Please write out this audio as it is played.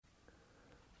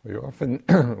We often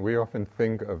we often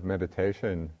think of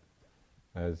meditation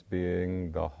as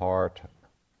being the heart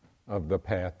of the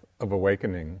path of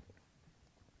awakening.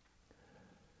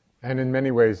 And in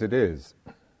many ways it is.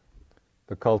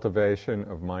 The cultivation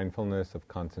of mindfulness, of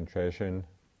concentration,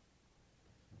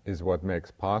 is what makes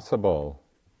possible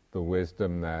the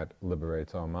wisdom that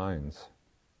liberates our minds.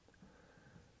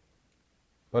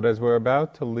 But as we're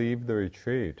about to leave the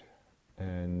retreat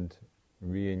and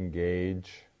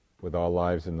re-engage with our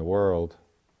lives in the world,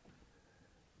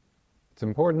 it's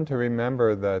important to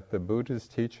remember that the Buddha's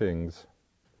teachings,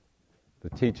 the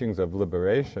teachings of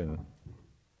liberation,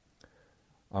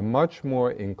 are much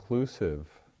more inclusive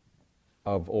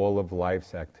of all of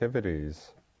life's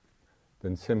activities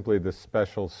than simply the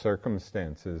special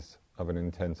circumstances of an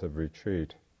intensive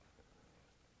retreat.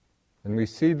 And we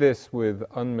see this with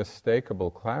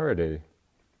unmistakable clarity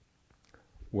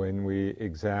when we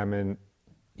examine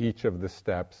each of the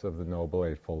steps of the Noble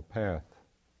Eightfold Path.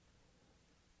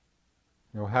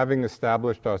 Having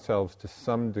established ourselves to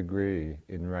some degree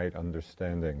in right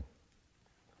understanding,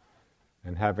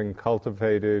 and having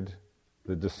cultivated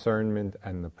the discernment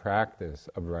and the practice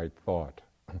of right thought,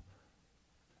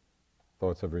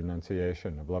 thoughts of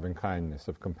renunciation, of loving kindness,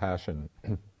 of compassion,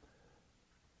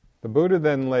 the Buddha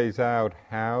then lays out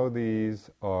how these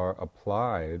are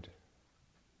applied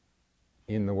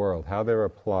in the world, how they're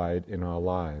applied in our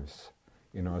lives,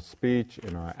 in our speech,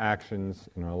 in our actions,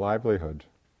 in our livelihood.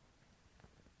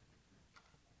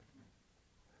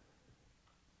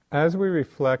 As we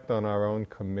reflect on our own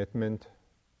commitment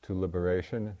to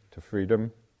liberation, to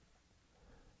freedom,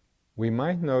 we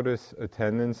might notice a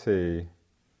tendency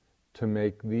to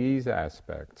make these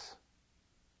aspects,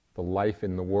 the life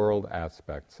in the world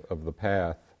aspects of the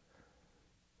path,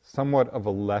 somewhat of a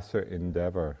lesser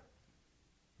endeavor,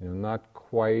 not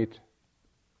quite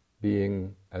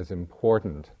being as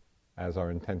important as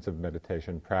our intensive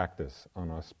meditation practice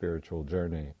on our spiritual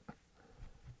journey.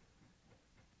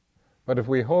 But if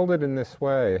we hold it in this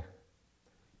way,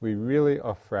 we really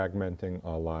are fragmenting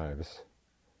our lives,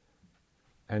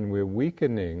 and we're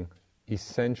weakening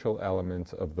essential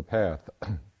elements of the path.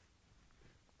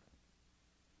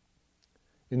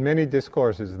 In many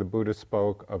discourses, the Buddha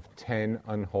spoke of 10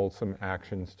 unwholesome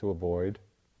actions to avoid,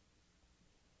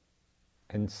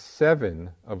 and 7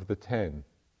 of the 10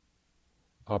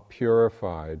 are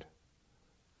purified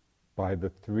by the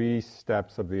 3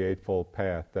 steps of the Eightfold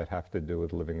Path that have to do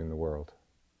with living in the world.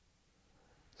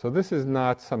 So this is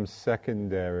not some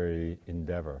secondary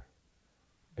endeavor.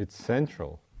 It's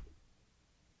central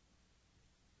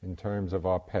in terms of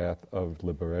our path of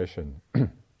liberation.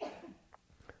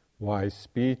 Wise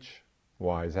speech,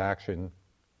 wise action,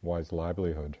 wise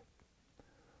livelihood.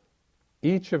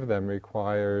 Each of them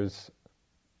requires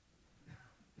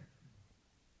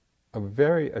a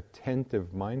very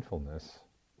attentive mindfulness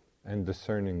and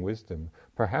discerning wisdom,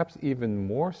 perhaps even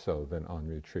more so than on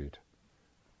retreat,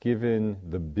 given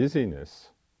the busyness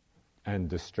and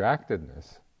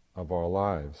distractedness of our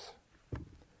lives.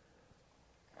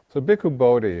 So Bhikkhu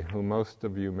Bodhi, who most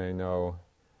of you may know,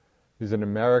 is an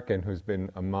American who's been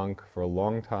a monk for a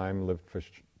long time, lived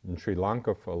in Sri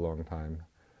Lanka for a long time,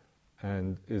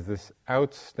 and is this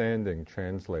outstanding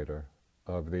translator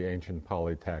of the ancient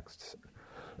Pali texts.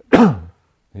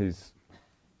 He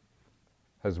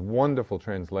has wonderful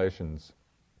translations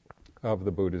of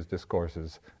the Buddha's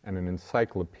discourses and an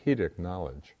encyclopedic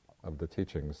knowledge of the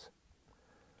teachings.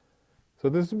 So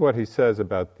this is what he says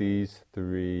about these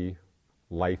 3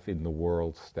 life in the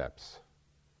world steps: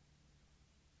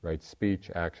 right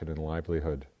speech, action, and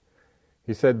livelihood.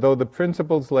 He said, though the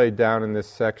principles laid down in this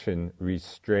section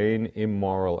restrain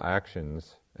immoral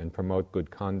actions and promote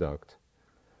good conduct,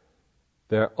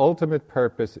 their ultimate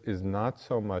purpose is not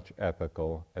so much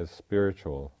ethical as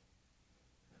spiritual.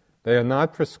 They are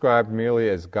not prescribed merely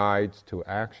as guides to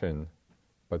action,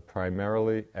 but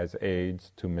primarily as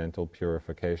aids to mental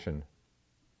purification.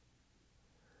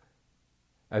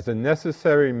 As a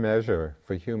necessary measure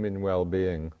for human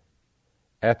well-being,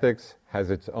 ethics has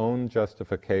its own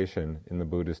justification in the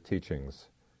Buddha's teachings,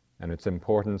 and its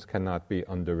importance cannot be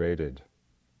underrated.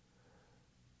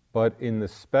 But in the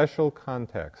special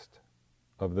context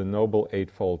of the Noble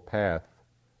Eightfold Path,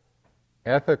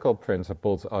 ethical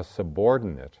principles are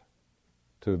subordinate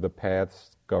to the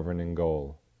path's governing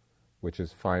goal, which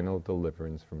is final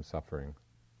deliverance from suffering.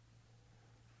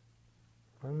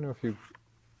 I don't know if you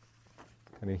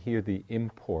kind of hear the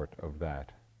import of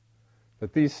that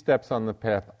these steps on the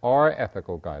path are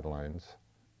ethical guidelines,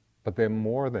 but they're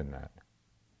more than that.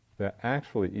 They're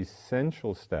actually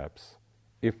essential steps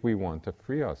if we want to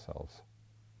free ourselves.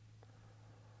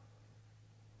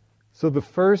 So the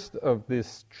first of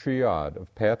this triad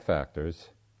of path factors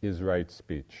is right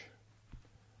speech.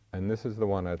 And this is the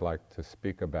one I'd like to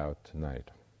speak about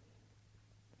tonight.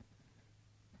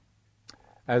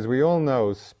 As we all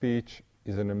know, speech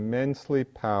is an immensely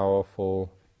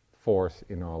powerful force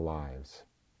in our lives.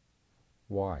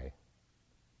 Why?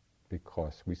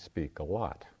 Because we speak a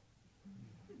lot.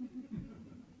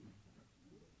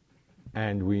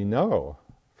 And we know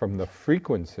from the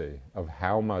frequency of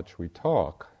how much we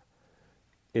talk,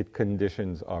 it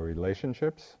conditions our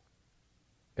relationships,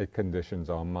 it conditions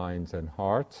our minds and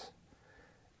hearts,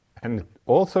 and it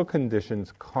also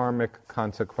conditions karmic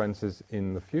consequences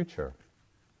in the future.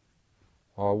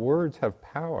 Our words have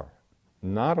power,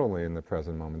 not only in the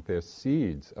present moment, they're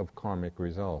seeds of karmic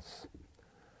results.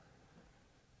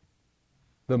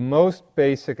 The most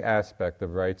basic aspect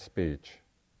of right speech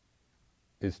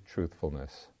is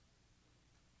truthfulness,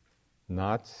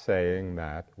 not saying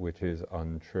that which is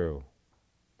untrue.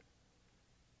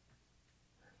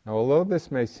 Now, although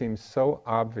this may seem so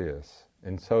obvious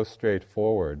and so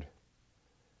straightforward,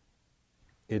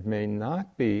 it may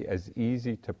not be as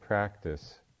easy to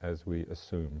practice as we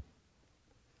assume.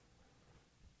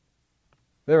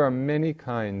 There are many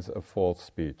kinds of false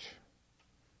speech.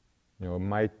 It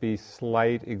might be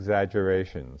slight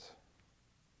exaggerations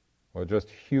or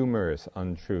just humorous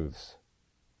untruths.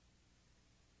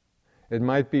 It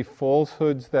might be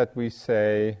falsehoods that we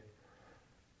say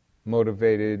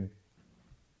motivated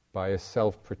by a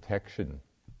self-protection,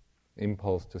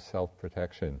 impulse to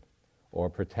self-protection or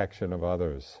protection of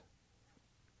others.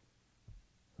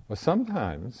 Or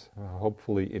sometimes,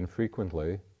 hopefully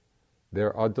infrequently,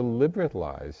 there are deliberate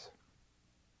lies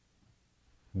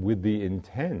with the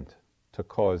intent to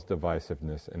cause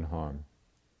divisiveness and harm.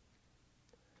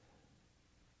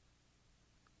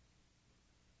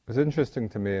 It was interesting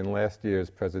to me in last year's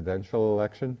presidential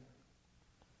election,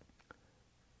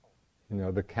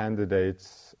 the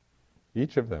candidates,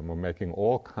 each of them were making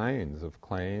all kinds of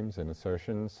claims and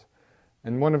assertions.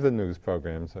 And one of the news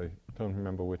programs, I don't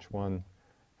remember which one,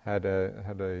 had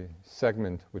a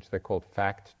segment which they called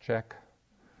Fact Check.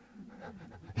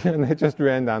 And they just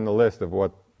ran down the list of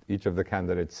what each of the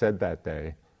candidates said that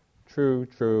day. True,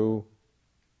 true,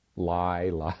 lie,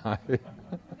 lie.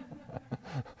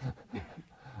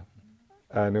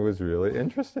 And it was really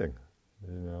interesting,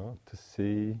 to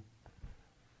see,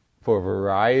 for a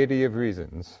variety of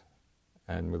reasons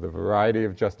and with a variety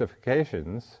of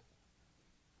justifications,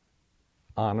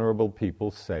 honorable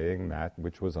people saying that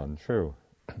which was untrue.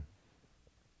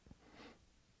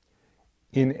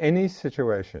 In any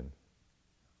situation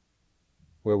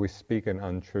where we speak an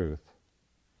untruth,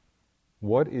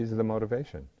 what is the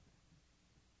motivation?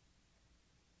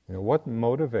 What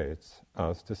motivates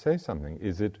us to say something?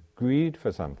 Is it greed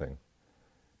for something?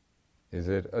 Is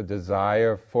it a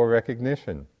desire for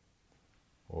recognition?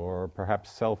 Or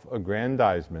perhaps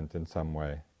self-aggrandizement in some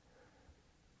way?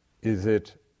 Is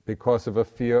it because of a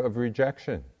fear of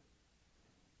rejection?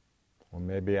 Or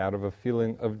maybe out of a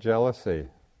feeling of jealousy?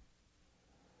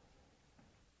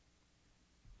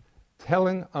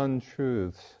 Telling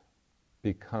untruths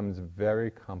becomes very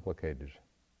complicated.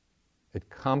 It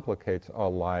complicates our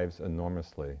lives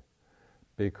enormously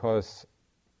because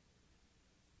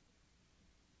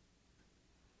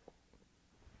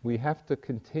we have to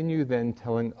continue then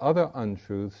telling other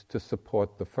untruths to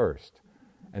support the first.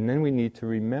 And then we need to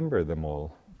remember them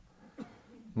all.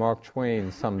 Mark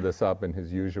Twain summed this up in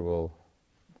his usual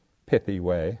pithy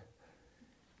way.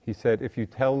 He said, if you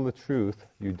tell the truth,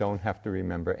 you don't have to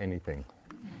remember anything.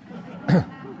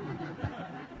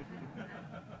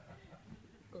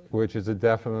 Which is a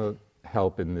definite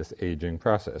help in this aging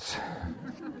process.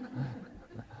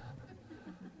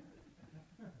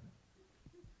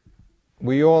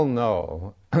 We all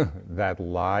know that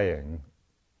lying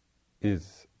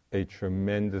is a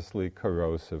tremendously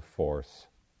corrosive force,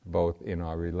 both in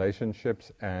our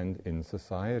relationships and in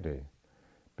society,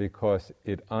 because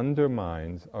it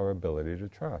undermines our ability to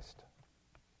trust.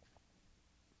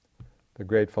 The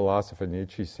great philosopher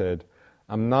Nietzsche said,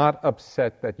 "I'm not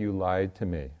upset that you lied to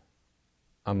me.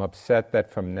 I'm upset that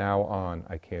from now on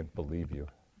I can't believe you."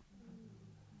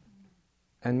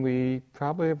 And we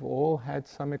probably have all had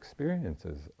some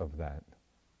experiences of that.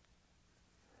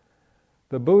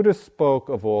 The Buddha spoke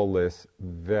of all this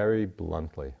very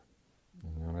bluntly.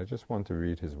 And I just want to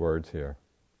read his words here.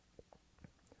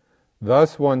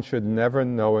 Thus one should never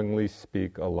knowingly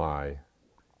speak a lie,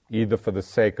 either for the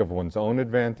sake of one's own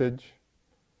advantage,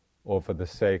 or for the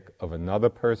sake of another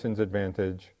person's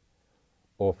advantage,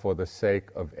 or for the sake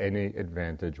of any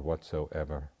advantage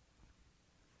whatsoever.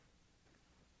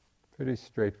 Pretty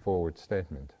straightforward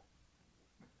statement.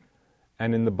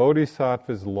 And in the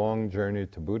Bodhisattva's long journey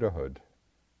to Buddhahood,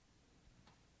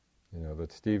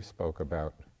 that Steve spoke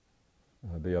about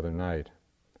the other night,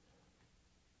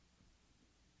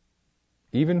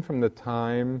 even from the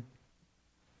time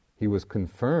he was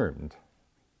confirmed,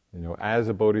 as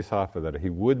a bodhisattva, that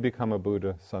he would become a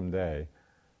Buddha someday,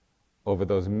 over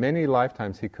those many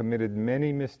lifetimes he committed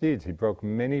many misdeeds, he broke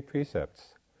many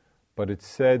precepts. But it's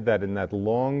said that in that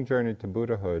long journey to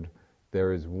Buddhahood,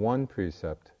 there is one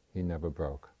precept he never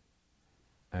broke.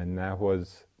 And that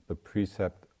was the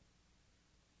precept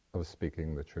of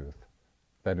speaking the truth.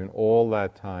 That in all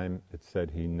that time, it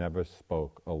said he never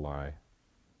spoke a lie.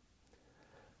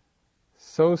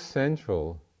 So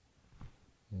central,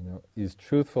 is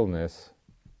truthfulness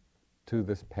to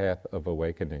this path of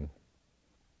awakening.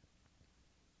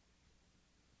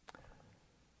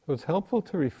 So it's helpful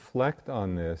to reflect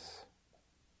on this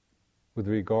with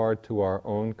regard to our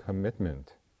own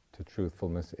commitment to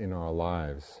truthfulness in our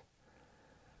lives.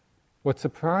 What's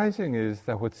surprising is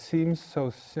that what seems so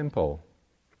simple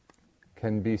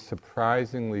can be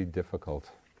surprisingly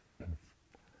difficult.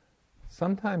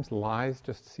 Sometimes lies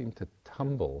just seem to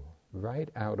tumble right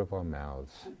out of our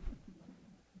mouths.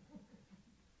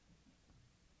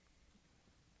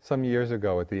 Some years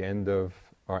ago, at the end of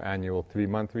our annual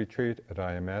 3-month retreat at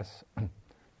IMS,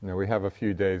 we have a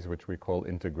few days which we call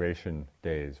integration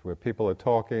days, where people are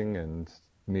talking and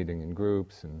meeting in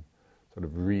groups and sort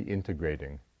of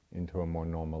reintegrating into a more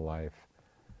normal life.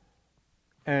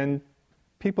 And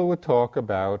people would talk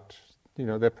about,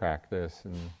 their practice.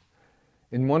 And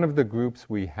in one of the groups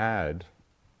we had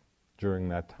during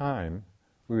that time,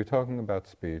 we were talking about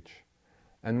speech,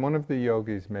 and one of the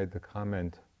yogis made the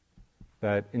comment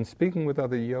that in speaking with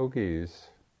other yogis,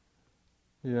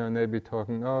 and they'd be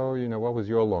talking, what was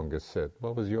your longest sit?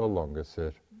 What was your longest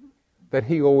sit? That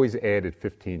he always added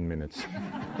 15 minutes.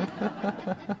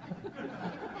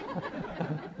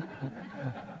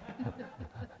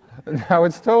 Now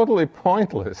it's totally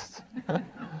pointless,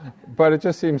 but it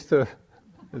just seems to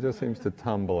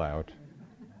tumble out.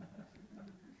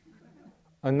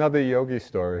 Another yogi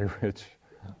story, which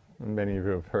many of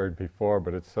you have heard before,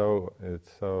 but it's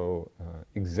so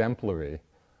exemplary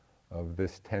of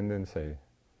this tendency.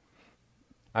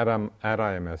 At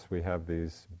IMS, we have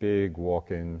these big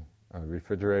walk-in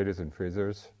refrigerators and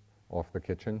freezers off the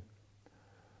kitchen.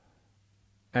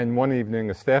 And one evening,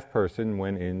 a staff person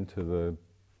went into the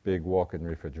big walk-in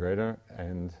refrigerator,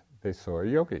 and they saw a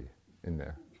yogi in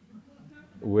there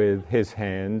with his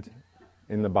hand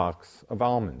in the box of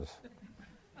almonds.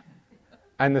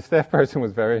 And the staff person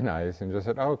was very nice and just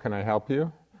said, can I help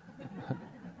you?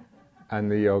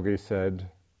 And the yogi said,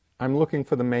 I'm looking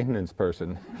for the maintenance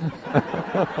person.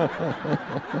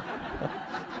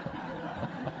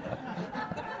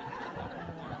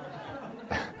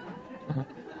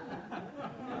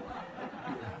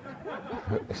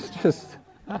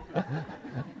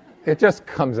 It just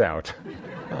comes out.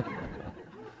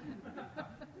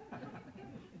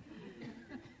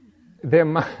 There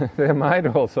might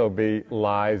also be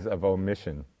lies of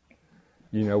omission.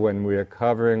 When we're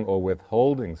covering or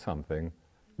withholding something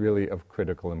really of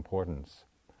critical importance.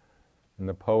 And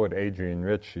the poet Adrienne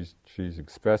Rich, she's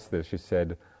expressed this. She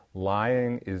said,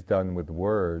 lying is done with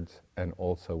words and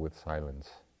also with silence.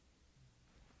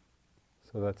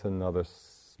 So that's another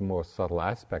more subtle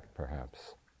aspect,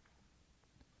 perhaps.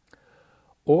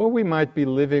 Or we might be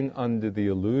living under the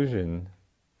illusion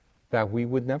that we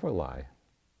would never lie,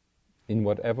 in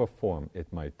whatever form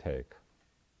it might take.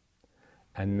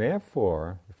 And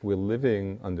therefore, if we're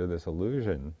living under this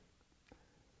illusion,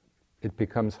 it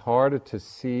becomes harder to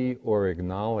see or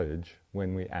acknowledge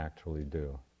when we actually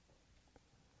do.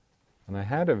 And I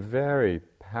had a very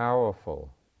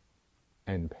powerful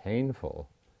and painful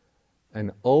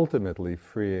and ultimately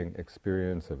freeing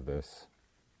experience of this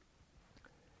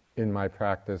in my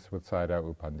practice with Sayadaw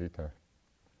U Pandita.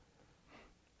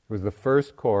 It was the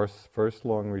first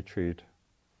long retreat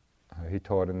he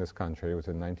taught in this country. It was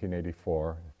in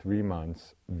 1984, 3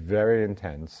 months, very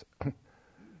intense.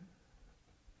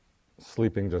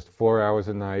 Sleeping just 4 hours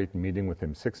a night, meeting with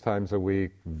him 6 times a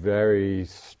week, very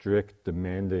strict,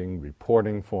 demanding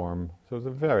reporting form. So it was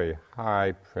a very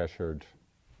high-pressured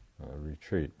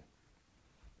retreat.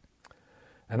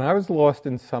 And I was lost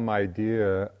in some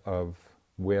idea of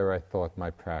where I thought my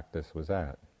practice was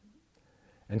at.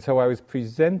 And so I was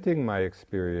presenting my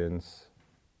experience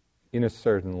in a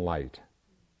certain light,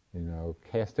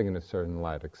 casting in a certain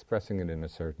light, expressing it in a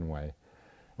certain way.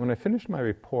 When I finished my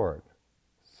report,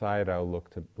 Sayadaw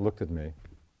looked at me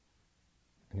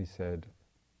and he said,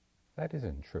 "That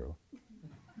isn't true."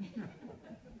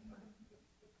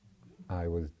 I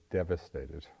was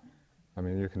devastated. I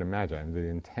mean, you can imagine the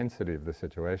intensity of the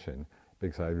situation,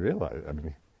 because I realized, I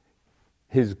mean,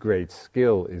 his great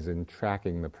skill is in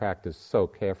tracking the practice so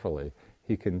carefully.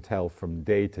 He can tell from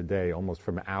day to day, almost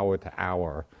from hour to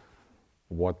hour,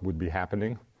 what would be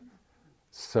happening.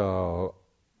 So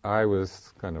I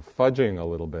was kind of fudging a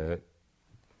little bit.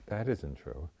 That isn't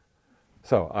true.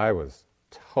 So I was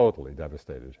totally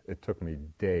devastated. It took me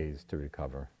days to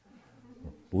recover.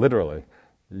 Literally.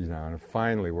 And I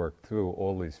finally worked through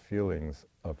all these feelings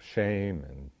of shame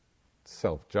and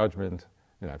self-judgment,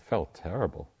 and I felt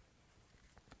terrible.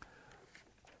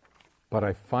 But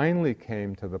I finally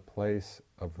came to the place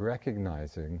of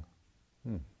recognizing,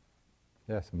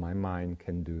 yes, my mind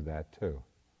can do that too.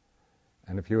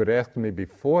 And if you had asked me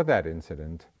before that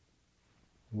incident,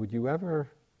 would you ever,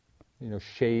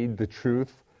 shade the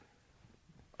truth,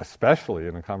 especially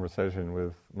in a conversation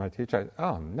with my teacher?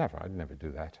 Never. I'd never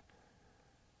do that.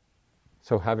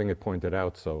 So having it pointed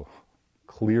out so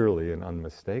clearly and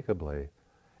unmistakably,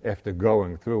 after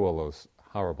going through all those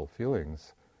horrible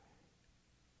feelings,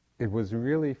 it was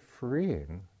really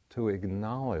freeing to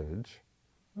acknowledge,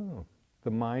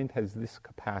 the mind has this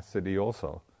capacity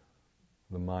also.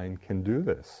 The mind can do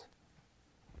this.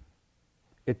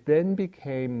 It then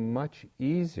became much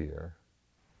easier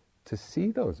to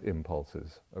see those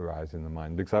impulses arise in the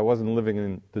mind, because I wasn't living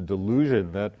in the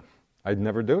delusion that I'd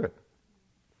never do it.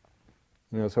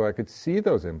 So I could see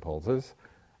those impulses.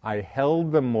 I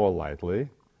held them more lightly.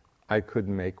 I could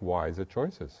make wiser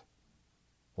choices.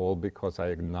 All because I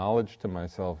acknowledged to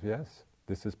myself, yes,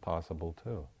 this is possible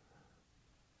too.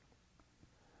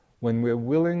 When we're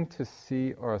willing to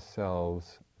see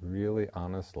ourselves really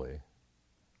honestly,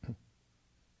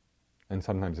 and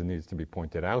sometimes it needs to be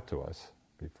pointed out to us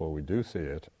before we do see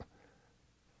it,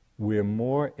 we're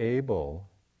more able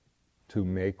to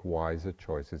make wiser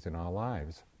choices in our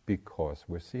lives because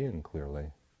we're seeing clearly.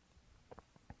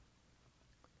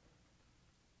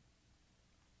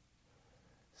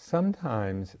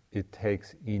 Sometimes it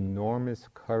takes enormous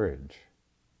courage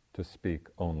to speak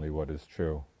only what is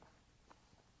true.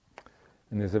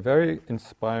 And there's a very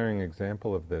inspiring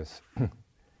example of this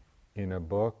in a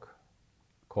book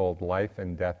called Life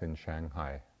and Death in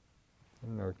Shanghai.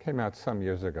 It came out some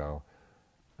years ago.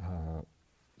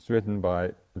 It's written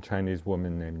by a Chinese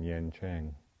woman named Yan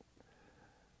Cheng.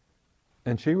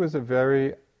 And she was a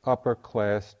very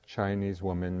upper-class Chinese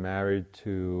woman married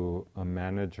to a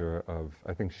manager of,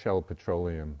 I think, Shell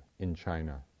Petroleum in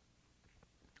China.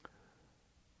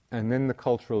 And then the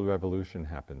Cultural Revolution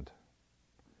happened.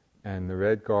 And the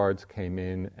Red Guards came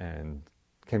into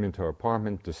her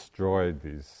apartment, destroyed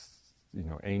these,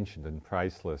 ancient and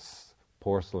priceless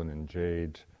porcelain and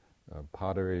jade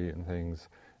pottery and things.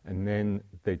 And then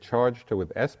they charged her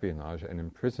with espionage and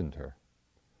imprisoned her.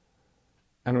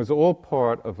 And it was all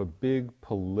part of a big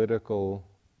political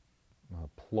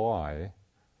ploy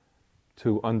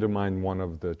to undermine one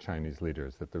of the Chinese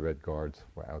leaders that the Red Guards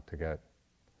were out to get.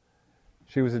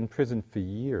 She was in prison for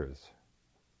years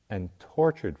and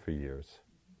tortured for years.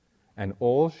 And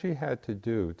all she had to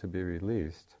do to be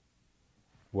released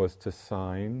was to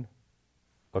sign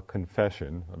a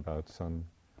confession about some,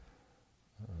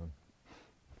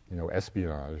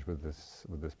 espionage with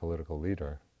this political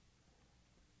leader.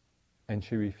 And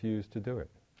she refused to do it.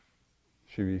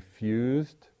 She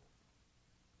refused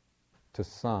to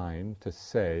sign, to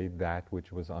say that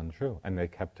which was untrue. And they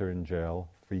kept her in jail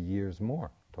for years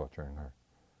more, torturing her.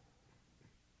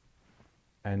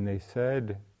 And they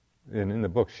said, and in the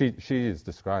book, she is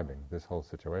describing this whole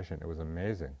situation. It was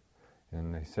amazing.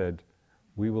 And they said,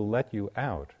 we will let you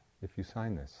out if you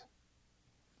sign this.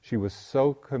 She was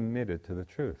so committed to the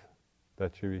truth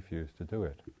that she refused to do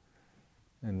it.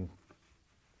 And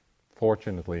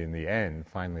fortunately, in the end,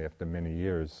 finally, after many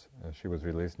years, she was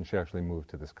released, and she actually moved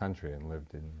to this country and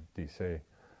lived in D.C.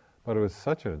 But it was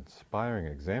such an inspiring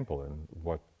example, and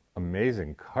what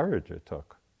amazing courage it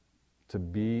took to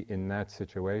be in that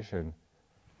situation,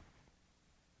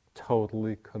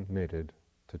 totally committed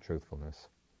to truthfulness.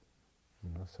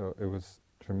 So it was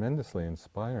tremendously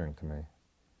inspiring to me.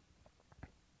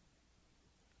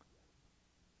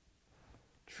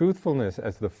 Truthfulness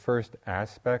as the first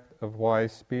aspect of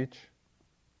wise speech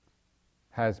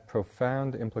has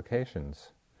profound implications,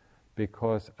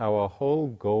 because our whole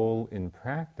goal in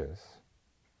practice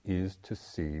is to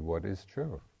see what is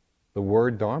true. The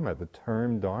word Dharma, the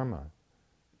term Dharma,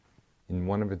 in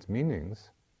one of its meanings,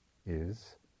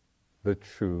 is the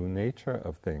true nature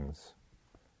of things.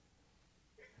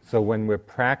 So when we're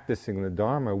practicing the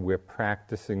Dharma, we're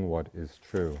practicing what is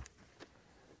true.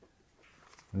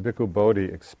 And Bhikkhu Bodhi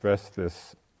expressed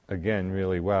this again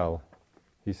really well.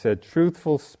 He said,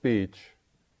 truthful speech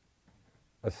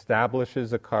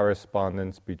establishes a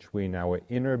correspondence between our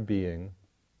inner being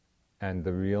and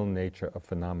the real nature of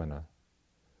phenomena.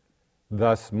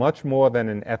 Thus, much more than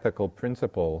an ethical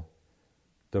principle,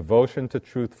 devotion to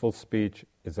truthful speech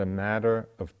is a matter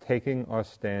of taking our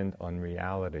stand on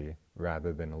reality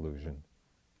rather than illusion.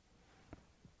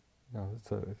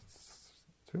 It's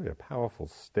really a powerful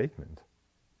statement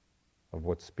of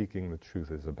what speaking the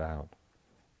truth is about.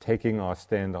 Taking our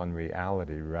stand on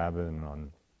reality rather than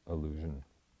on illusion.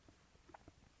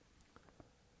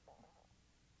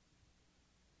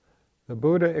 The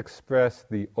Buddha expressed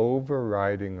the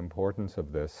overriding importance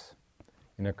of this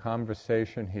in a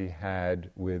conversation he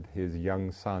had with his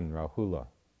young son, Rahula,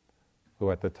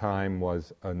 who at the time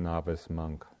was a novice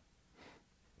monk.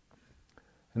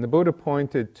 And the Buddha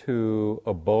pointed to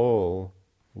a bowl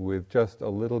with just a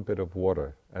little bit of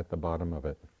water at the bottom of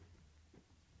it.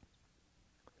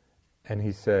 And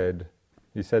he said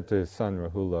to his son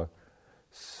Rahula,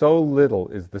 "So little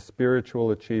is the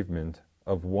spiritual achievement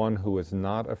of one who is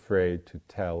not afraid to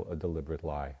tell a deliberate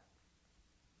lie."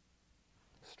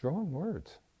 Strong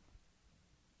words.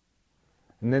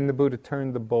 And then the Buddha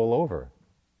turned the bowl over,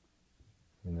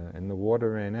 and the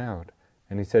water ran out.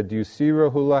 And he said, "Do you see,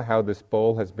 Rahula, how this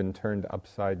bowl has been turned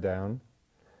upside down?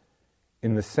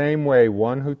 In the same way,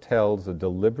 one who tells a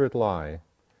deliberate lie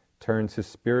turns his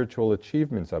spiritual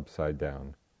achievements upside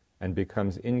down and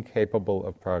becomes incapable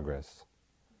of progress.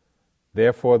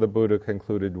 Therefore, the Buddha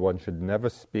concluded one should never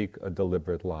speak a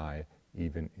deliberate lie,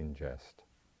 even in jest."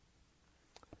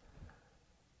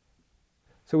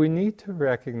 So we need to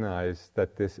recognize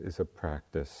that this is a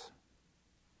practice.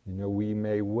 We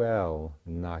may well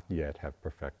not yet have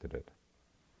perfected it.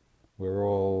 We're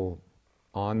all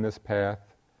on this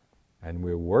path, and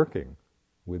we're working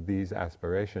with these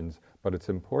aspirations, but it's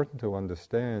important to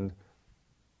understand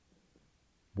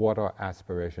what our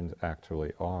aspirations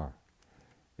actually are.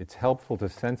 It's helpful to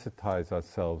sensitize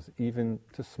ourselves even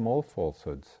to small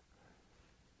falsehoods.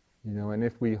 And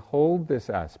if we hold this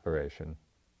aspiration,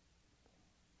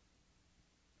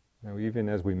 even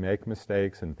as we make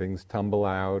mistakes and things tumble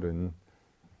out and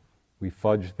we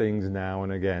fudge things now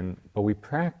and again, but we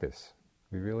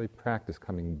really practice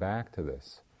coming back to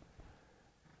this.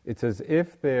 It's as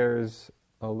if there's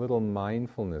a little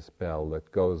mindfulness bell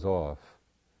that goes off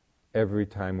every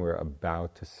time we're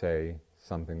about to say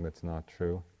something that's not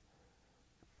true.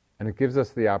 And it gives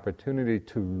us the opportunity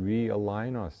to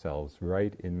realign ourselves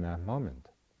right in that moment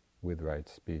with right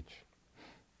speech.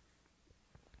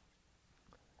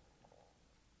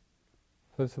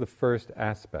 So this is the first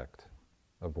aspect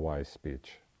of wise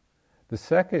speech. The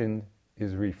second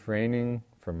is refraining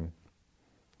from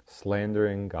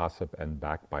slandering, gossip, and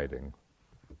backbiting,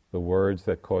 the words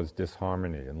that cause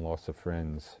disharmony and loss of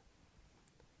friends.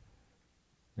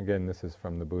 Again, this is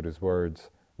from the Buddha's words.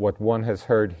 What one has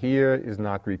heard here is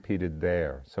not repeated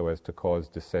there, so as to cause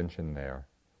dissension there.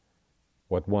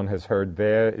 What one has heard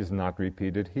there is not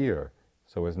repeated here,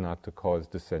 so as not to cause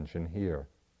dissension here.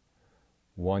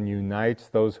 One unites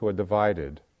those who are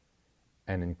divided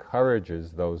and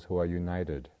encourages those who are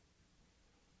united.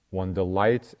 One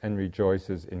delights and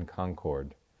rejoices in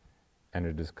concord, and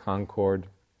it is concord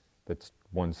that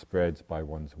one spreads by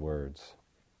one's words.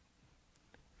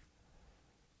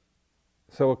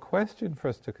 So a question for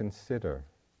us to consider,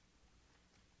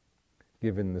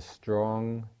 given the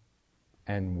strong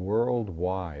and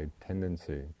worldwide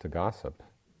tendency to gossip,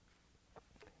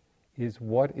 is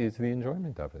what is the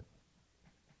enjoyment of it?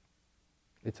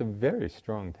 It's a very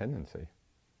strong tendency.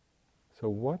 So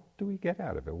what do we get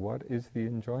out of it? What is the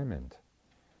enjoyment?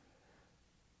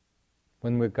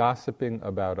 When we're gossiping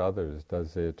about others,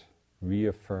 does it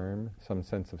reaffirm some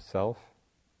sense of self?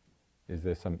 Is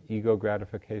there some ego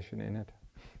gratification in it?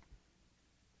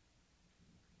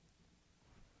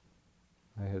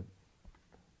 I had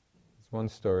this one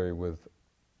story with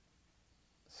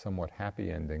somewhat happy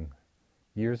ending.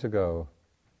 Years ago,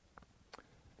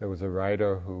 there was a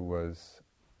writer who was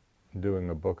doing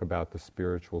a book about the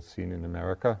spiritual scene in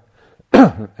America,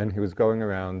 and he was going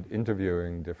around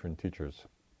interviewing different teachers.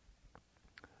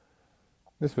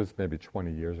 This was maybe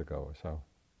 20 years ago or so.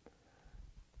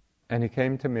 And he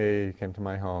came to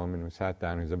my home, and we sat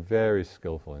down. He was a very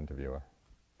skillful interviewer.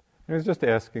 And he was just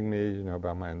asking me,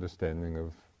 about my understanding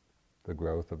of the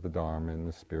growth of the Dharma and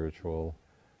the spiritual,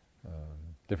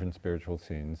 different spiritual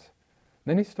scenes.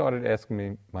 Then he started asking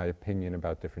me my opinion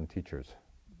about different teachers.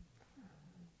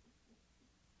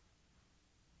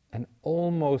 And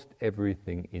almost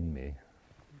everything in me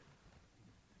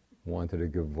wanted to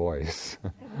give voice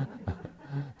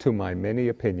to my many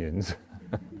opinions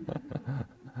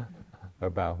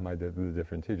about the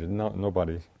different teachers.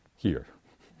 Nobody here.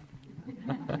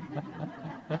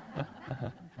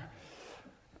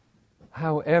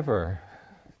 However,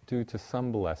 due to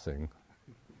some blessing,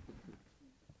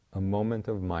 a moment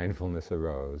of mindfulness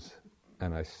arose,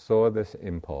 and I saw this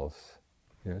impulse,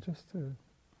 just to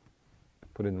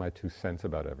put in my 2 cents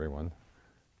about everyone,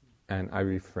 and I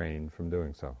refrained from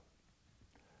doing so.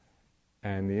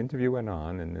 And the interview went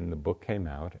on, and then the book came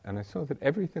out, and I saw that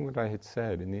everything that I had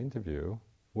said in the interview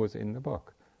was in the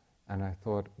book. And I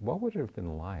thought, what would it have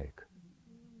been like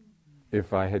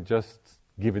if I had just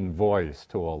given voice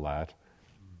to all that,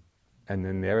 and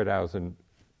then there it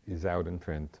is out in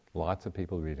print, lots of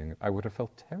people reading it? I would have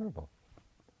felt terrible.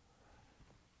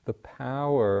 The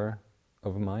power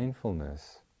of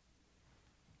mindfulness,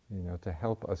 to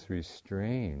help us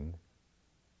restrain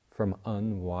from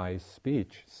unwise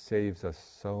speech saves us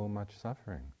so much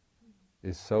suffering,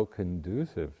 is so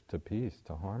conducive to peace,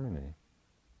 to harmony.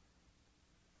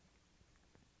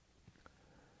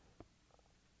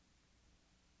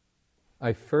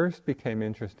 I first became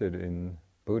interested in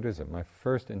Buddhism. My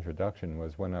first introduction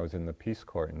was when I was in the Peace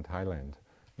Corps in Thailand.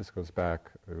 This goes back,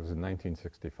 it was in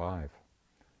 1965.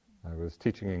 I was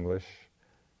teaching English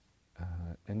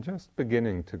and just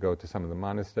beginning to go to some of the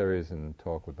monasteries and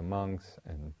talk with the monks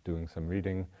and doing some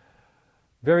reading.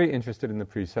 Very interested in the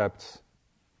precepts,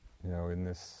 in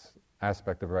this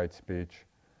aspect of right speech.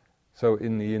 So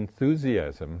in the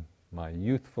enthusiasm, my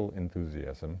youthful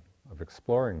enthusiasm of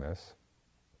exploring this,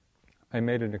 I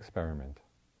made an experiment.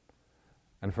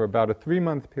 And for about a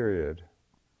 3-month period,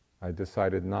 I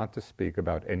decided not to speak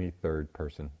about any third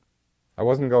person. I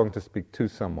wasn't going to speak to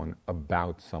someone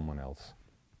about someone else.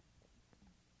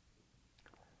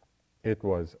 It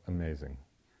was amazing.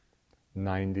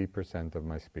 90% of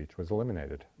my speech was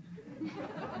eliminated.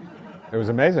 It was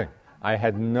amazing. I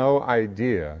had no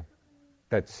idea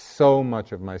that so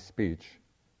much of my speech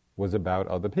was about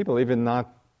other people, even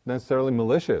not necessarily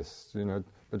malicious,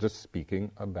 but just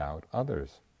speaking about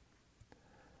others.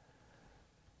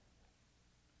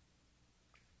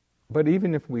 But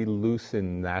even if we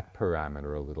loosen that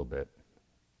parameter a little bit,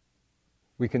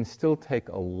 we can still take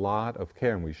a lot of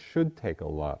care, and we should take a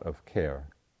lot of care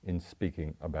in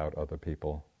speaking about other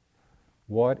people.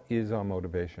 What is our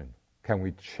motivation? Can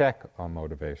we check our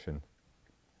motivation?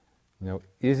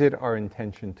 Is it our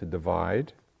intention to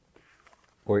divide,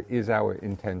 or is our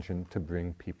intention to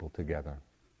bring people together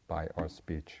by our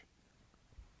speech?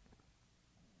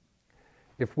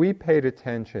 If we paid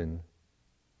attention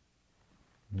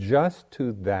just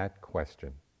to that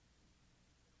question,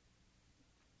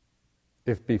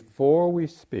 if before we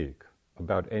speak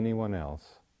about anyone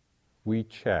else, we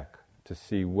check to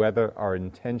see whether our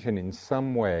intention in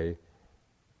some way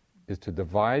is to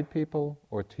divide people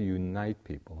or to unite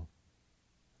people,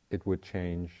 it would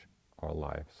change our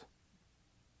lives.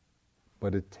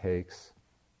 But it takes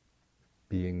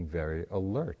being very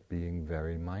alert, being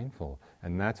very mindful.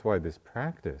 And that's why this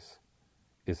practice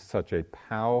is such a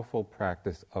powerful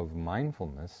practice of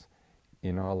mindfulness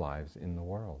in our lives in the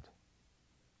world.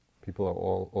 People are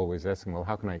always asking, well,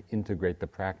 how can I integrate the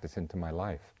practice into my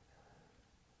life?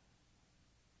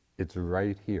 It's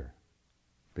right here,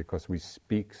 because we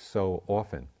speak so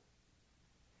often.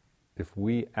 If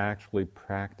we actually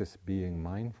practice being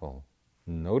mindful,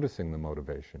 noticing the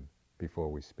motivation before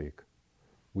we speak,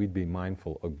 we'd be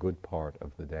mindful a good part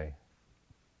of the day.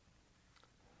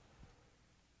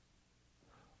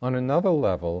 On another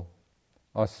level,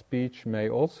 our speech may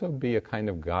also be a kind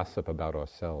of gossip about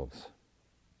ourselves,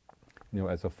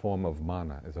 as a form of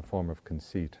mana, as a form of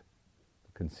conceit,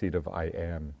 the conceit of I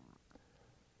am.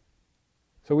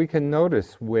 So we can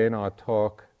notice when our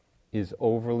talk is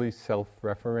overly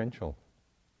self-referential,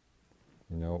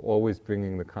 always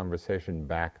bringing the conversation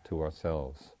back to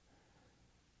ourselves.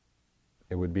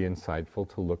 It would be insightful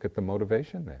to look at the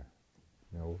motivation there.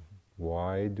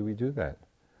 Why do we do that?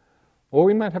 Or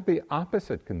we might have the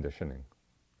opposite conditioning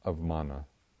of mana.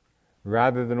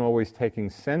 Rather than always taking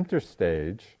center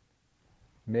stage,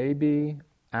 maybe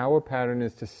our pattern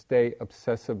is to stay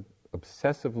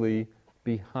obsessively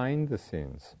behind the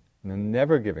scenes,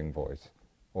 never giving voice,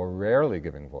 or rarely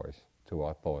giving voice to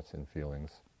our thoughts and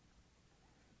feelings.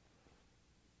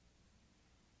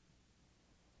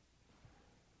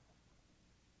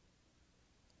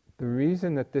 The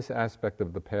reason that this aspect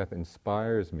of the path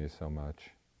inspires me so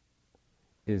much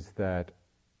is that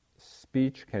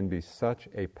speech can be such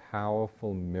a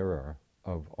powerful mirror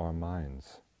of our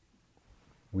minds.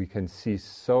 We can see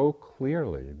so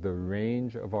clearly the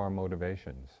range of our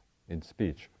motivations in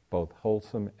speech, both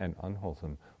wholesome and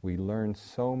unwholesome. We learn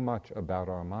so much about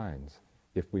our minds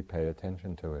if we pay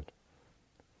attention to it.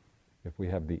 If we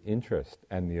have the interest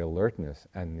and the alertness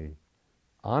and the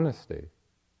honesty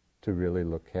to really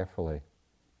look carefully.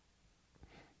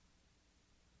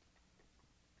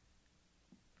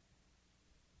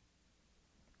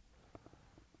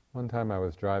 One time I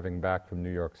was driving back from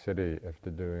New York City after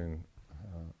doing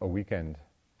a weekend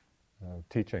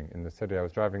teaching in the city. I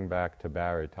was driving back to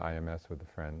Barrie to IMS with a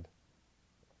friend.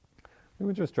 We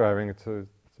were just driving. It's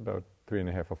about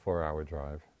 3.5 or 4 hour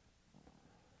drive.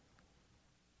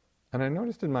 And I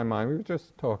noticed in my mind, we were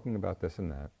just talking about this and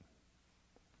that.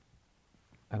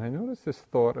 And I noticed this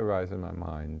thought arise in my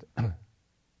mind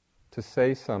to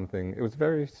say something. It was a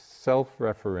very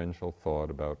self-referential thought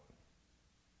about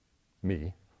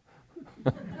me.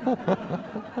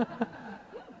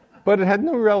 But it had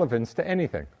no relevance to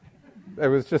anything. It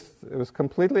was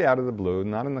completely out of the blue,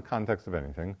 not in the context of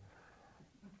anything.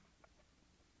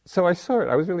 So I saw it.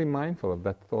 I was really mindful of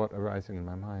that thought arising in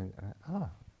my mind. And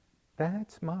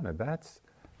that's mana.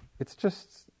 It's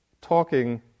just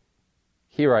talking,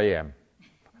 here I am.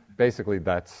 Basically,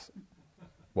 that's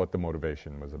what the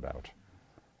motivation was about.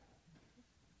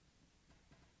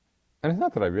 And it's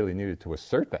not that I really needed to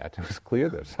assert that. It was clear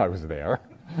that I was there.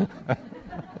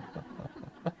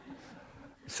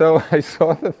 So I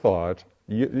saw the thought,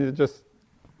 just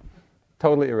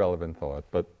totally irrelevant thought,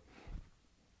 but,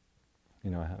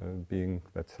 being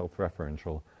that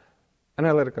self-referential, and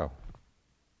I let it go.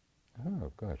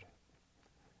 Oh, good.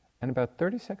 And about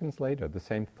 30 seconds later, the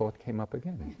same thought came up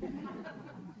again.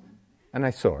 And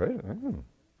I saw it, and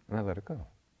I let it go.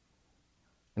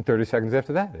 And 30 seconds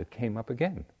after that, it came up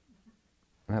again.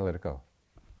 And I let it go.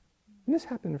 And this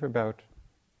happened for about,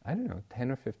 10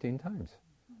 or 15 times.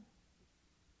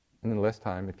 And then the last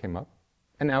time it came up,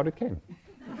 and out it came.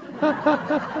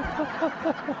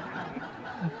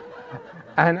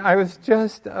 And I was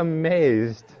just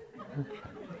amazed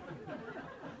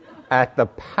at the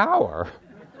power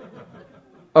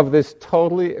of this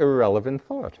totally irrelevant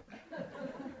thought.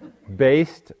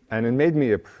 And it made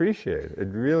me appreciate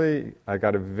it. I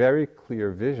got a very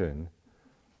clear vision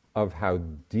of how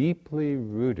deeply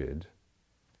rooted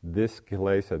this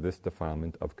kilesa, this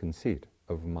defilement of conceit,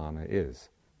 of mana is.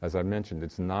 As I mentioned,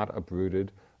 it's not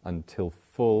uprooted until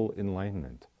full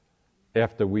enlightenment.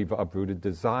 After we've uprooted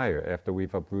desire, after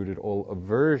we've uprooted all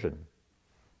aversion,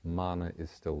 mana is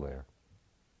still there.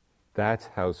 That's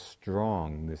how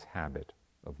strong this habit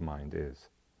of mind is.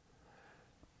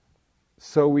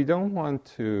 So we don't want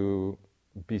to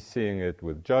be seeing it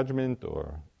with judgment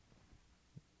or,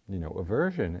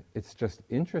 aversion. It's just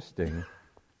interesting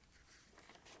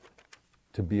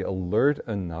to be alert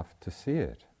enough to see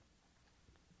it.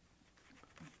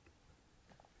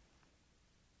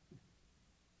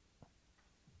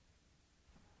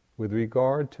 With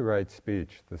regard to right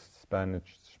speech, the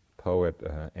Spanish poet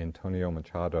Antonio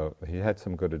Machado, he had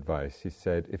some good advice. He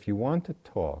said, if you want to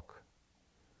talk,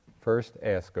 first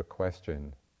ask a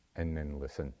question and then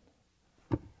listen.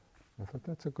 I thought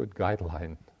that's a good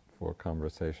guideline for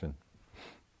conversation.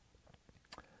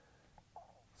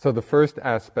 So the first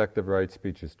aspect of right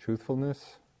speech is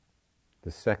truthfulness.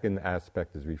 The second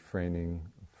aspect is refraining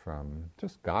from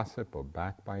just gossip or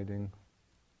backbiting.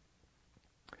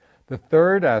 The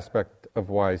third aspect of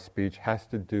wise speech has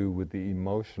to do with the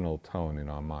emotional tone in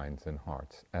our minds and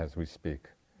hearts as we speak,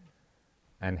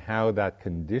 and how that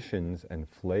conditions and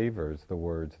flavors the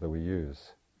words that we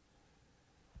use.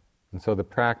 And so the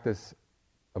practice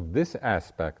of this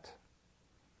aspect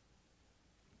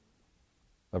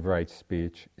of right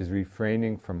speech is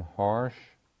refraining from harsh,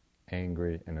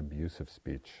 angry, and abusive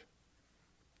speech.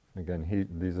 Again,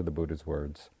 these are the Buddha's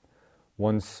words.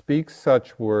 One speaks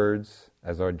such words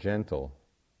as are gentle,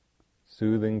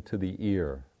 soothing to the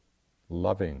ear,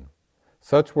 loving.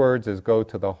 Such words as go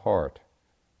to the heart,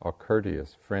 are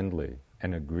courteous, friendly,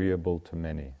 and agreeable to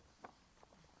many.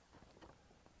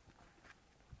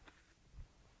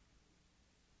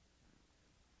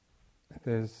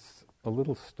 There's a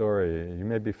little story, you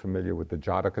may be familiar with the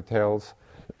Jataka tales,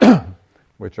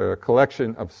 which are a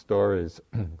collection of stories,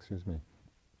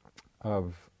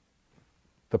 of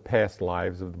the past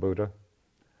lives of the Buddha.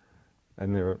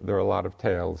 And there are a lot of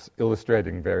tales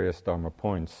illustrating various Dharma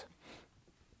points.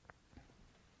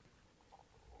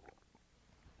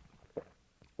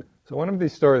 So one of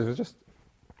these stories was just,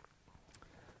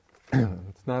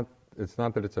 it's not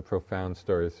that it's a profound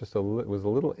story, it was a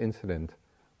little incident,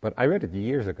 but I read it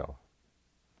years ago,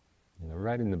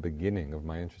 right in the beginning of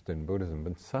my interest in Buddhism,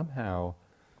 but somehow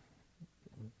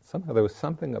there was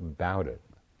something about it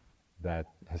that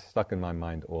has stuck in my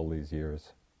mind all these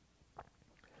years.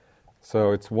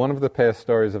 So it's one of the past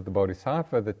stories of the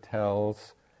Bodhisattva that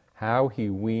tells how he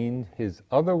weaned his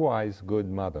otherwise good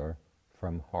mother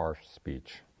from harsh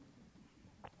speech.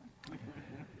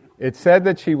 It said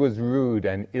that she was rude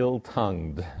and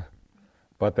ill-tongued,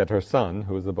 but that her son,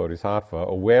 who was the Bodhisattva,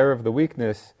 aware of the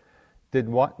weakness,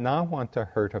 not want to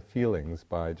hurt her feelings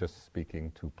by just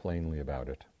speaking too plainly about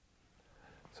it.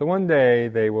 So one day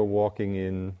they were walking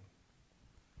in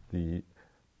the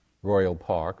royal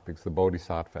park, because the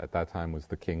Bodhisattva at that time was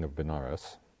the king of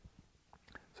Benares.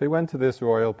 So he went to this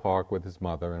royal park with his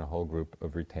mother and a whole group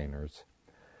of retainers.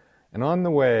 And on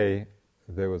the way,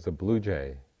 there was a blue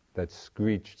jay that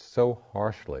screeched so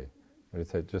harshly that it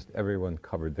said just everyone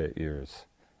covered their ears.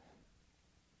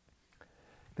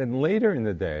 Then later in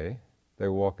the day, they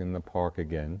walked in the park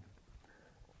again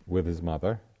with his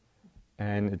mother,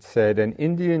 and it said, an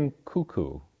Indian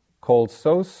cuckoo called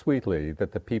so sweetly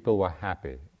that the people were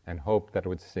happy and hoped that it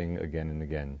would sing again and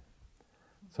again.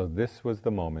 So this was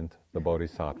the moment the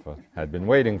Bodhisattva had been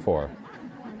waiting for.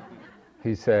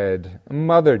 He said,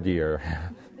 "Mother dear,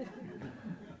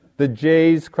 the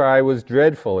jay's cry was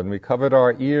dreadful, and we covered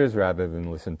our ears rather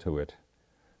than listen to it.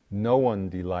 No one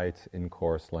delights in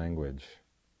coarse language.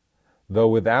 Though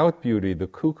without beauty, the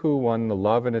cuckoo won the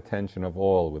love and attention of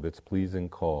all with its pleasing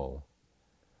call.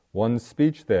 One's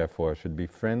speech, therefore, should be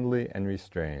friendly and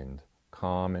restrained,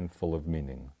 calm and full of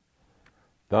meaning."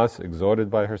 Thus, exhorted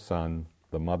by her son,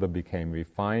 the mother became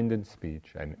refined in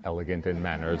speech and elegant in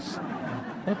manners.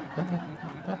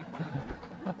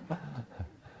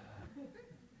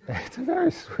 It's a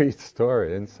very sweet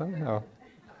story, and somehow,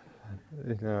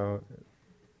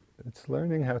 it's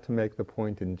learning how to make the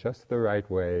point in just the right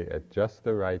way, at just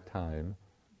the right time,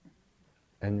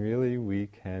 and really we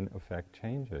can affect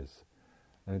changes.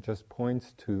 And it just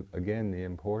points to, again, the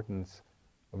importance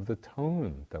of the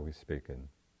tone that we speak in.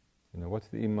 What's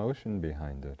the emotion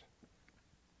behind it?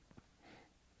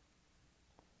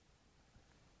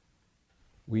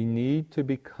 We need to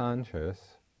be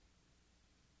conscious,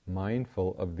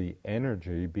 mindful of the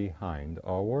energy behind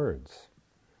our words.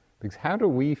 Because how do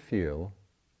we feel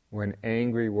when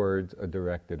angry words are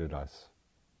directed at us?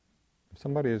 If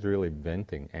somebody is really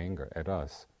venting anger at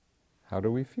us, how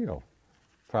do we feel?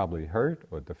 Probably hurt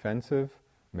or defensive.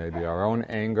 Maybe our own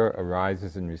anger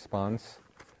arises in response.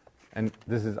 And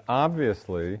this is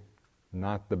obviously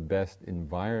not the best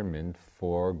environment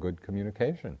for good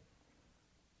communication.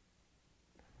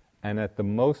 And at the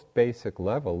most basic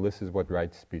level, this is what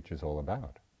right speech is all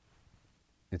about.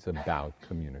 It's about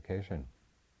communication.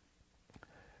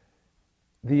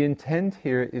 The intent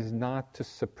here is not to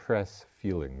suppress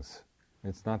feelings.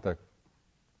 It's not that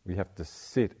we have to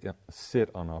sit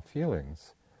on our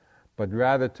feelings, but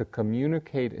rather to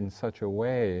communicate in such a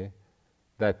way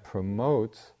that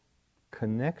promotes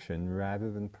connection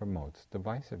rather than promotes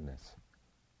divisiveness.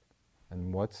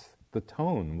 And what's the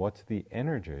tone? What's the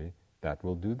energy that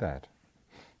will do that?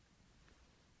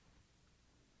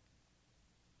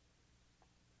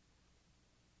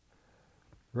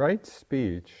 Right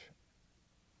speech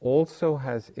also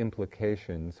has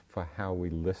implications for how we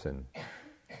listen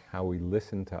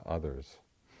to others.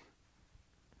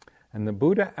 And the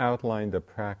Buddha outlined a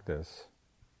practice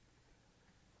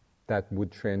that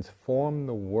would transform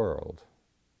the world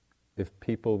if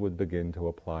people would begin to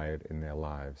apply it in their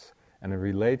lives. And it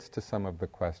relates to some of the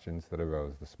questions that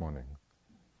arose this morning.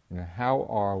 How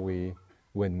are we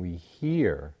when we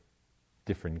hear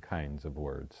different kinds of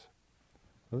words?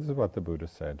 Well, this is what the Buddha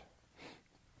said.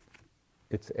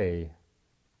 It's a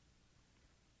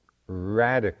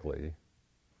radically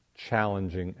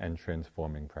challenging and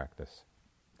transforming practice.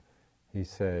 He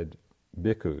said,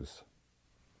 bhikkhus,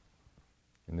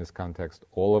 in this context,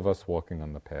 all of us walking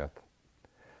on the path,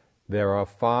 there are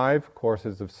 5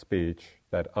 courses of speech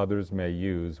that others may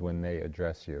use when they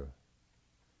address you.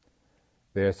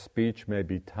 Their speech may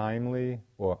be timely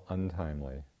or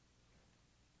untimely,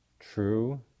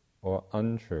 true or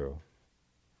untrue,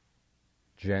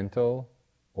 gentle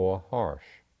or harsh,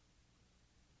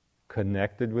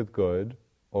 connected with good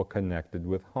or connected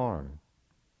with harm,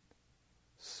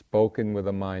 spoken with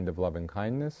a mind of loving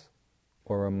kindness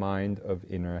or a mind of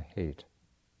inner hate.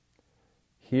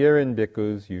 Herein,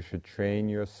 bhikkhus, you should train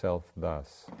yourself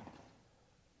thus.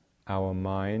 Our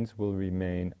minds will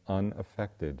remain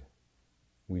unaffected.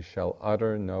 We shall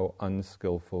utter no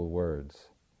unskillful words.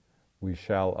 We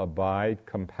shall abide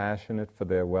compassionate for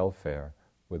their welfare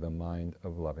with a mind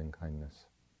of loving kindness.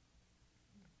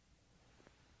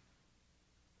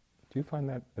 Do you find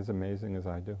that as amazing as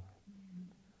I do?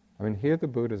 I mean, here the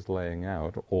Buddha is laying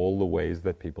out all the ways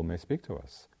that people may speak to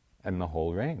us, and the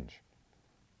whole range.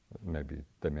 Maybe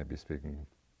they may be speaking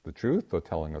the truth, or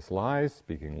telling us lies,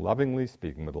 speaking lovingly,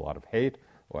 speaking with a lot of hate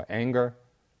or anger.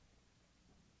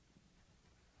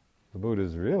 The Buddha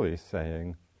is really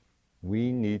saying,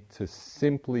 we need to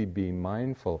simply be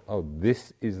mindful,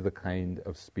 this is the kind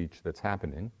of speech that's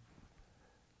happening.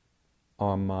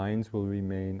 Our minds will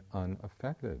remain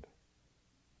unaffected.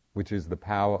 which is the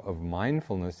power of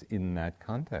mindfulness in that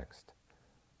context.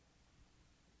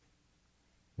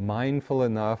 Mindful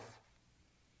enough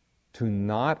to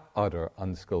not utter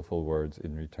unskillful words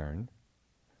in return.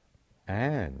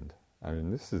 And,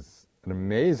 this is an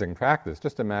amazing practice.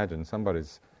 Just imagine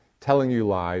somebody's telling you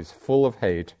lies full of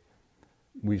hate.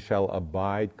 We shall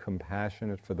abide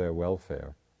compassionate for their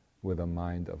welfare with a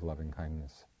mind of loving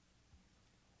kindness.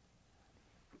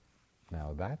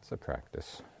 Now that's a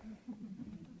practice.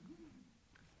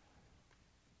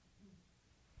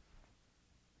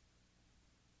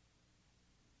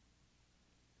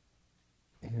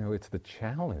 It's the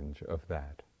challenge of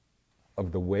that,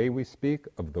 of the way we speak,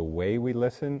 of the way we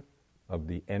listen, of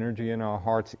the energy in our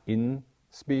hearts in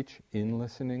speech, in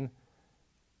listening,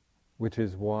 which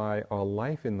is why our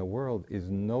life in the world is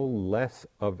no less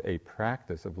of a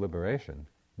practice of liberation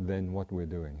than what we're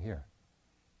doing here.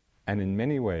 And in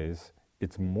many ways,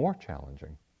 it's more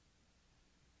challenging,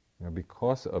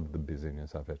 because of the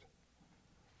busyness of it.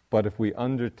 But if we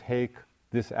undertake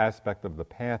this aspect of the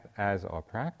path as our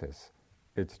practice,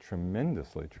 it's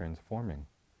tremendously transforming.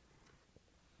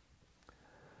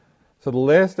 So the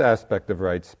last aspect of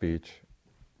right speech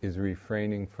is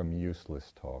refraining from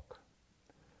useless talk.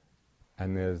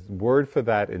 And there's word for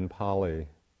that in Pali.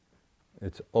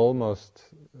 It's almost,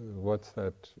 what's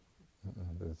that?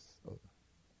 There's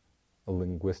a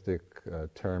linguistic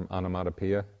term,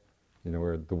 onomatopoeia,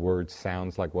 where the word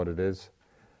sounds like what it is.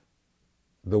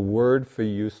 The word for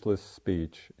useless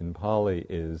speech in Pali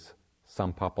is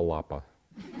sampapalapa.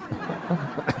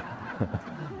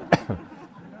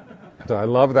 So I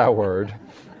love that word.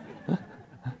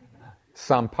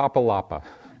 Sampapalapa.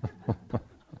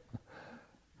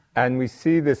 And we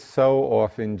see this so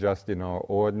often just in our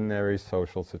ordinary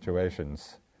social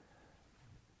situations.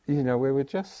 Where we're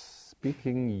just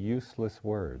speaking useless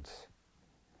words.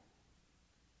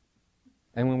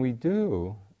 And when we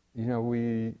do,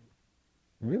 we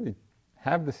really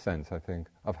have the sense, I think,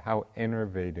 of how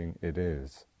enervating it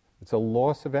is. It's a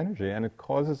loss of energy, and it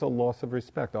causes a loss of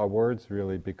respect. Our words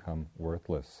really become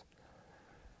worthless.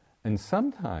 And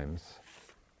sometimes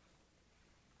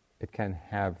it can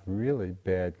have really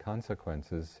bad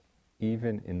consequences,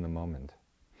 even in the moment.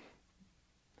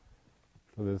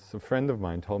 So there's a friend of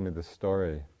mine told me this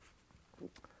story.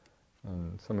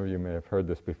 Some of you may have heard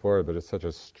this before, but it's such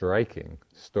a striking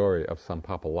story of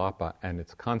Sampapalapa and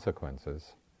its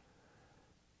consequences.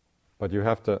 But you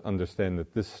have to understand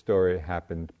that this story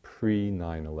happened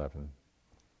pre-9/11,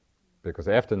 because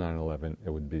after 9/11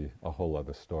 it would be a whole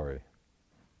other story.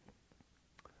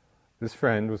 This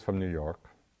friend was from New York.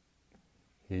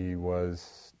 He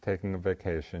was taking a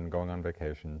vacation, going on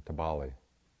vacation to Bali.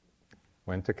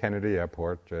 Went to Kennedy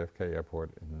Airport, JFK Airport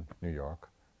in New York,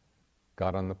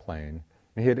 got on the plane,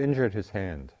 and he had injured his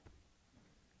hand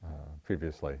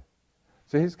previously.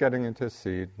 So he's getting into his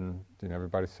seat, and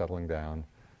everybody's settling down.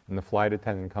 And the flight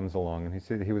attendant comes along, and he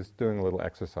said he was doing a little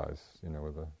exercise,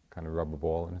 with a kind of rubber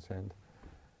ball in his hand.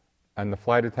 And the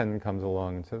flight attendant comes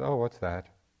along and says, "Oh, what's that?"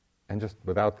 And just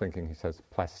without thinking, he says,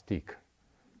 "Plastique,"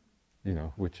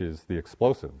 which is the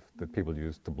explosive that people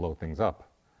use to blow things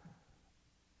up.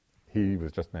 He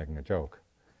was just making a joke.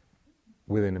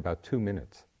 Within about 2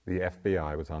 minutes, the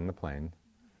FBI was on the plane.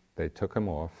 They took him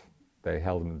off. They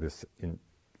held him this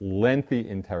lengthy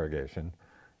interrogation.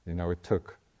 It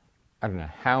took I don't know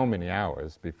how many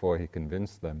hours before he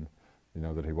convinced them,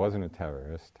 that he wasn't a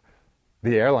terrorist.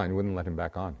 The airline wouldn't let him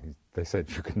back on. They said,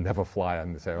 "You can never fly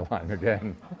on this airline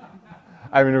again."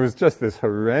 It was just this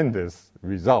horrendous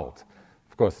result.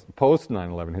 Of course, post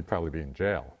 9/11, he'd probably be in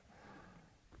jail.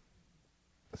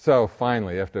 So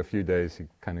finally, after a few days, he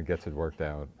kind of gets it worked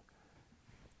out.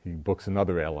 He books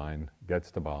another airline, gets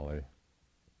to Bali.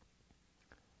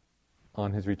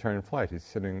 On his return flight, he's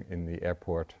sitting in the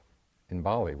airport in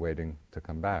Bali waiting to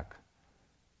come back.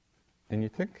 And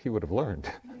you'd think he would have learned.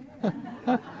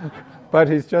 But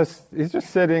he's just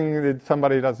sitting,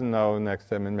 somebody doesn't know next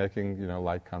to him and making,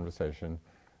 light conversation.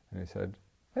 And he said,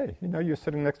 "Hey, you're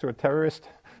sitting next to a terrorist?"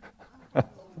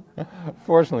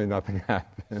 Fortunately, nothing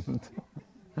happened.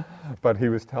 But he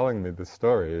was telling me the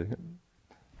story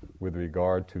with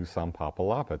regard to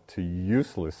Sampapalapa, to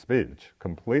useless speech,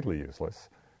 completely useless,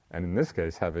 and in this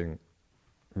case having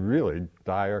really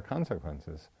dire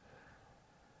consequences.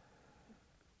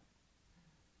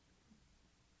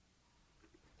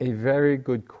 A very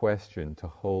good question to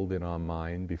hold in our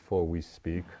mind before we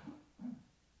speak: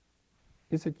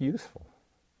 is it useful?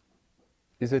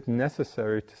 Is it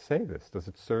necessary to say this? Does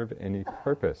it serve any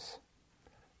purpose?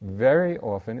 Very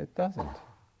often it doesn't.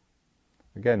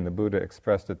 Again, the Buddha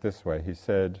expressed it this way. He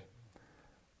said,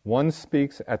 "One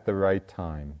speaks at the right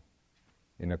time,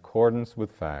 in accordance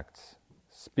with facts,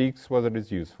 speaks what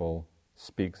is useful,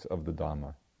 speaks of the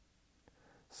Dhamma.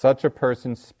 Such a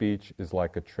person's speech is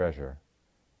like a treasure,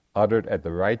 uttered at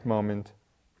the right moment,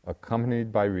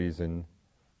 accompanied by reason,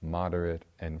 moderate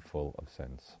and full of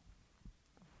sense.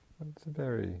 It's a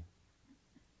very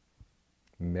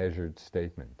measured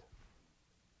statement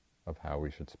of how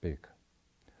we should speak.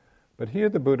 But here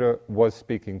the Buddha was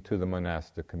speaking to the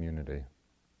monastic community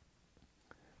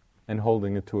and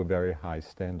holding it to a very high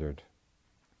standard.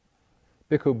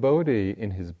 Bhikkhu Bodhi,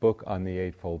 in his book on the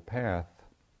Eightfold Path,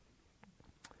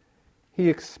 he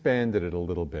expanded it a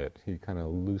little bit. He kind of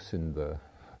loosened the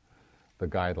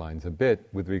guidelines a bit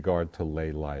with regard to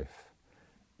lay life,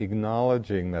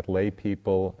 acknowledging that lay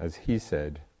people, as he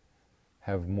said,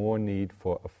 have more need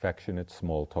for affectionate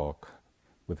small talk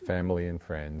with family and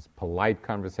friends, polite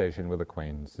conversation with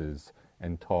acquaintances,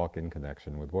 and talk in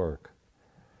connection with work.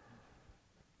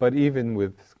 But even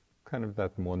with kind of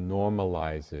that more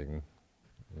normalizing,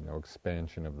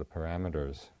 expansion of the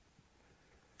parameters,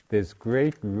 there's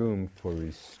great room for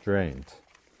restraint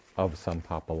of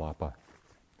sampapalapa.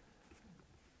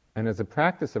 And as a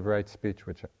practice of right speech,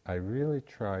 which I really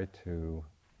try to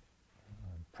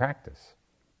practice,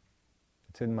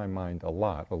 it's in my mind a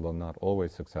lot, although not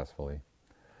always successfully,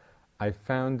 I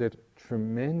found it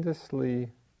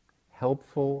tremendously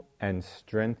helpful and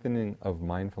strengthening of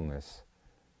mindfulness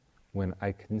when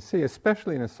I can see,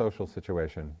 especially in a social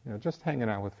situation, just hanging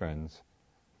out with friends,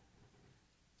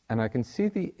 and I can see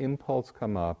the impulse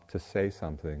come up to say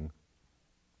something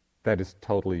that is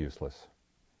totally useless,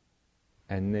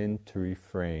 and then to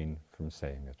refrain from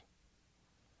saying it.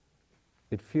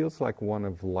 It feels like one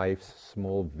of life's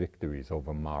small victories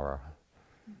over Mara.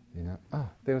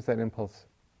 There was that impulse,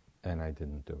 and I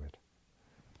didn't do it.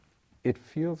 It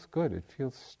feels good. It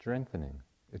feels strengthening.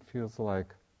 It feels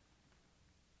like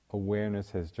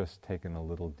awareness has just taken a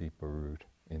little deeper root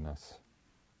in us.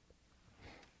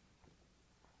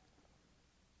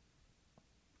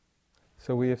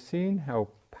 So we have seen how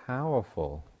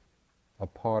powerful a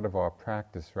part of our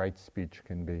practice right speech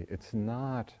can be. It's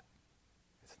not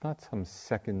some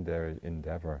secondary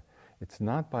endeavor. It's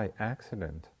not by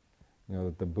accident,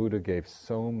 that the Buddha gave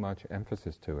so much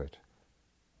emphasis to it.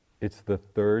 It's the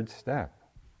third step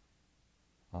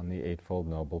on the Eightfold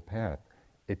Noble Path.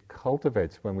 It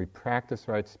cultivates, when we practice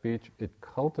right speech, it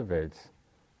cultivates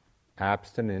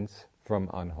abstinence from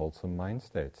unwholesome mind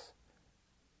states.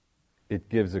 It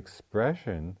gives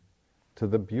expression to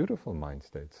the beautiful mind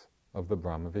states of the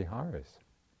Brahmaviharis.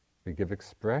 We give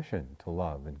expression to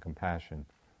love and compassion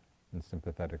and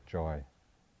sympathetic joy.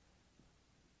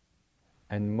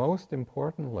 And most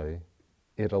importantly,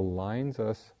 it aligns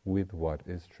us with what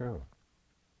is true.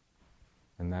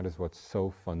 And that is what's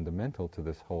so fundamental to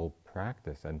this whole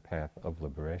practice and path of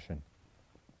liberation.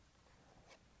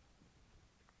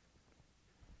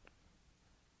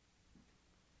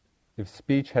 If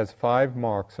speech has 5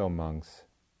 marks, O monks,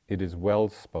 it is well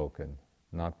spoken,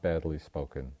 not badly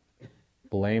spoken,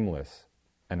 blameless,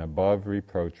 and above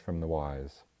reproach from the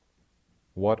wise.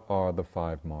 What are the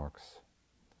 5 marks?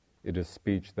 It is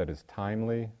speech that is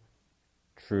timely,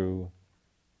 true,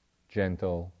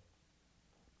 gentle,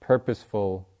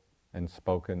 purposeful, and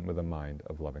spoken with a mind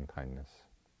of loving kindness.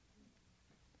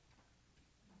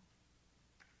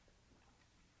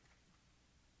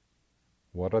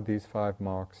 What are these 5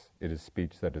 marks? It is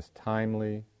speech that is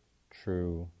timely,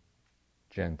 true,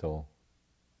 gentle,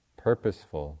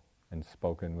 purposeful, and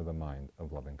spoken with a mind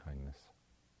of loving kindness.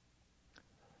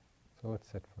 So let's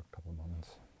sit for a couple moments.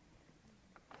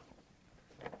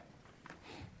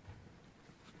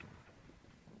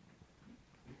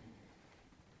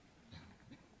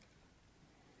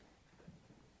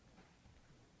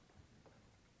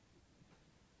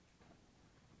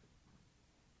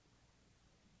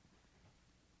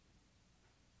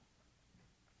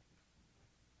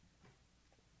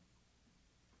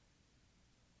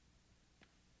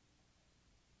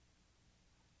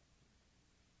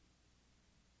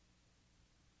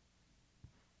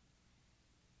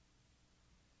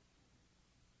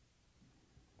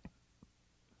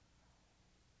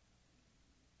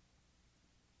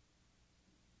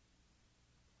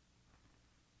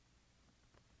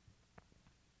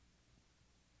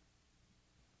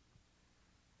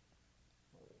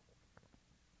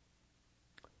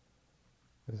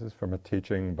 This is from a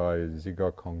teaching by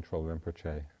Zigar Kongtrul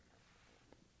Rinpoche.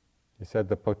 He said,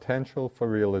 the potential for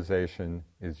realization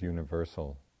is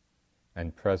universal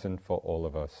and present for all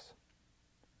of us.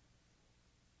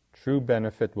 True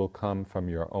benefit will come from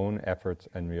your own efforts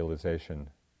and realization.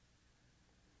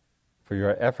 For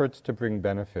your efforts to bring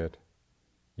benefit,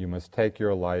 you must take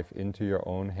your life into your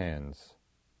own hands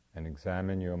and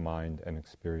examine your mind and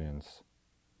experience.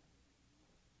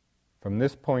 From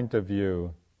this point of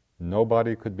view,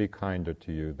 nobody could be kinder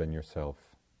to you than yourself.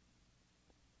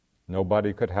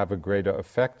 Nobody could have a greater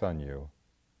effect on you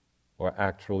or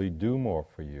actually do more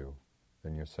for you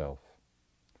than yourself.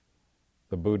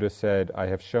 The Buddha said, "I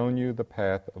have shown you the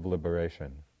path of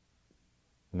liberation.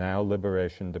 Now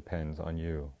liberation depends on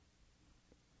you."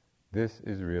 This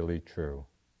is really true.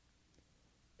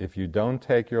 If you don't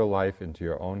take your life into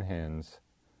your own hands,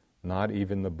 not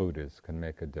even the Buddhas can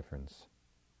make a difference.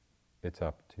 It's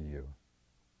up to you.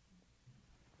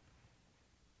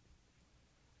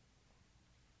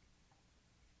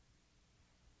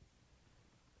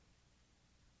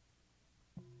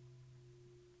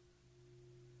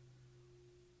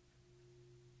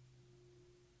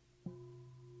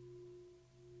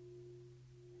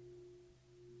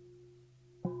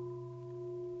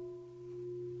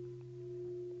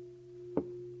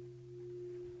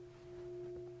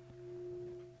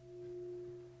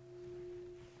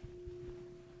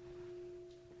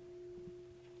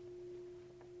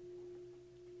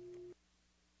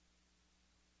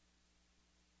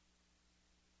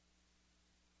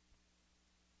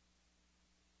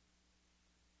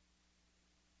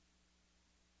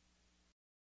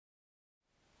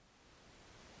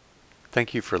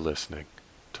 Thank you for listening.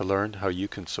 To learn how you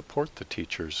can support the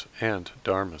teachers and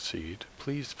Dharma Seed,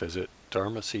 please visit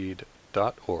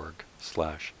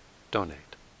dharmaseed.org/donate.